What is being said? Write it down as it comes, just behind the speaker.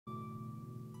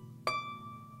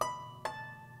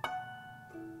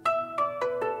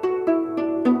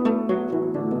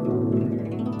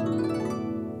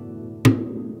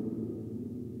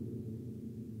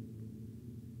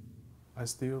I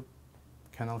still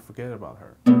cannot forget about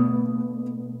her.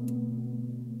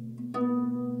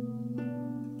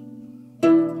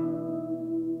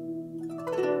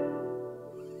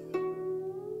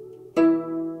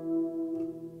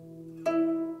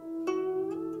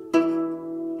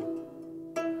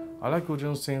 I like Guo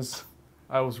Jiayin since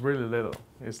I was really little.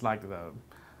 It's like the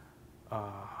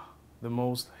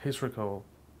most historical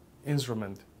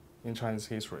instrument in Chinese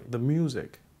history. The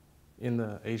music in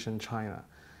the ancient China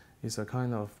is a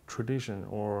kind of tradition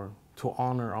or to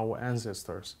honor our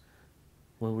ancestors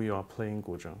when we are playing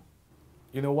Guo Jiayin.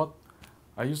 You know what?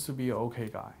 I used to be an okay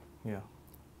guy. Yeah.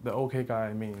 The okay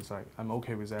guy means like I'm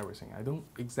okay with everything. I don't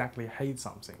exactly hate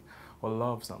something or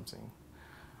love something.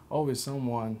 Always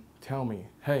someone tell me,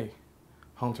 hey,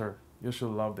 Hunter, you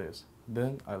should love this.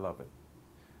 Then I love it.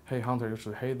 Hey, Hunter, you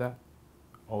should hate that.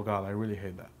 Oh God, I really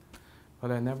hate that.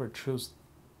 But I never choose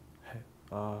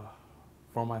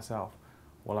for myself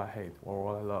what I hate or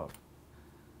what I love.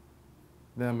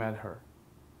 Then I met her.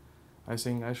 I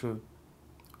think I should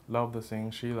love the thing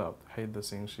she loved, hate the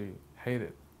thing she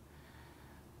hated.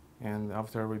 And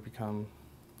after we become,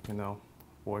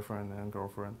 boyfriend and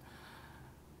girlfriend,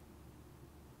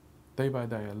 day by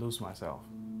day I lose myself.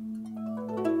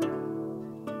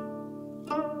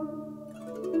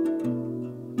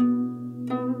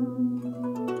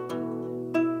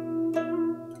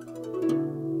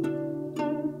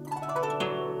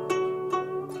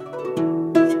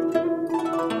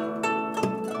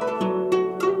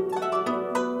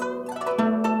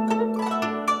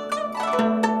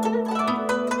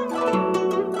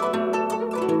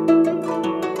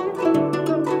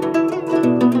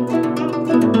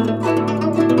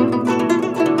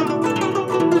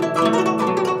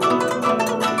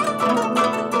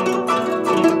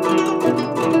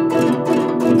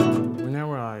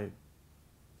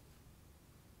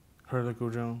 Heard the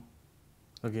Guo Jiayin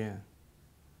again,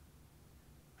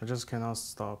 I just cannot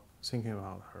stop thinking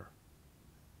about her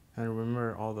and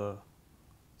remember all the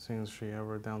things she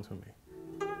ever done to me.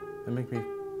 It make me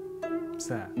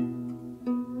sad,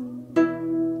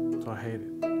 so I hate it.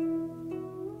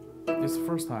 It's the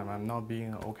first time I'm not being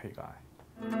an okay guy.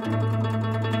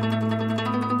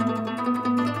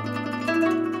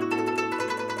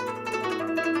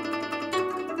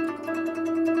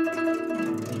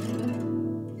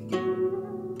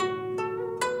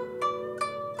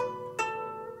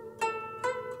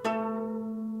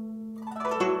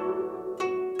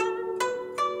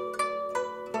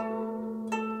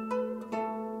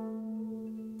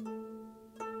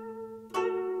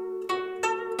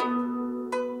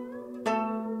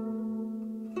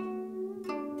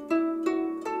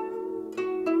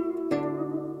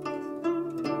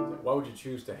 Why would you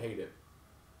choose to hate it?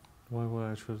 Why would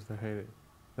I choose to hate it?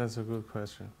 That's a good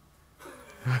question.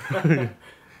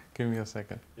 Give me a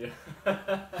second. Yeah.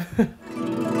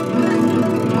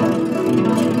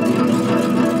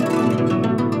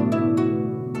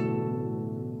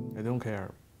 I don't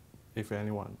care if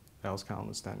anyone else can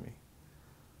understand me.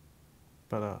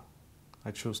 But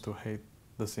I choose to hate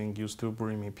the thing used to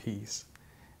bring me peace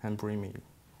and bring me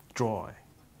joy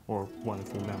or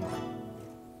wonderful memory.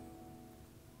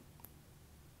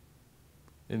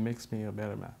 It makes me a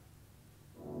better man.